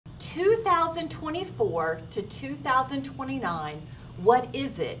2024 to 2029, what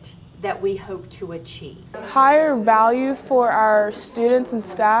is it that we hope to achieve? Higher value for our students and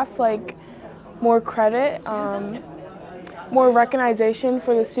staff, like more credit, more recognition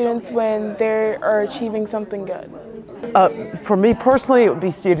for the students when they are achieving something good. For me personally, it would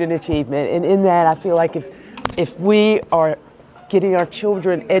be student achievement, and in that I feel like if we are getting our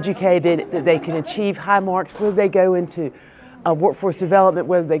children educated, that they can achieve high marks, whether they go into workforce development,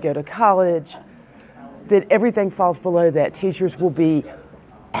 whether they go to college, that everything falls below that. Teachers will be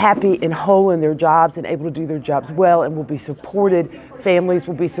happy and whole in their jobs and able to do their jobs well and will be supported. Families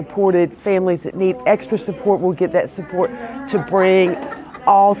will be supported. Families that need extra support will get that support to bring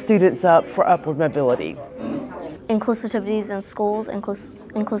all students up for upward mobility. Inclusivity in schools,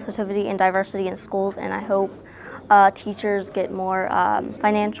 inclusivity and diversity in schools, and I hope teachers get more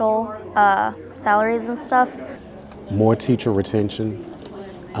financial salaries and stuff. More teacher retention,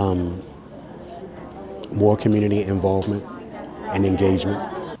 more community involvement and engagement.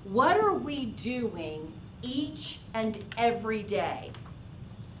 What are we doing each and every day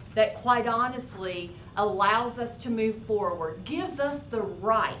that quite honestly allows us to move forward, gives us the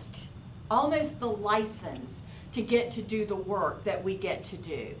right, almost the license to get to do the work that we get to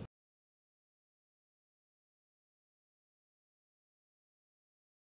do?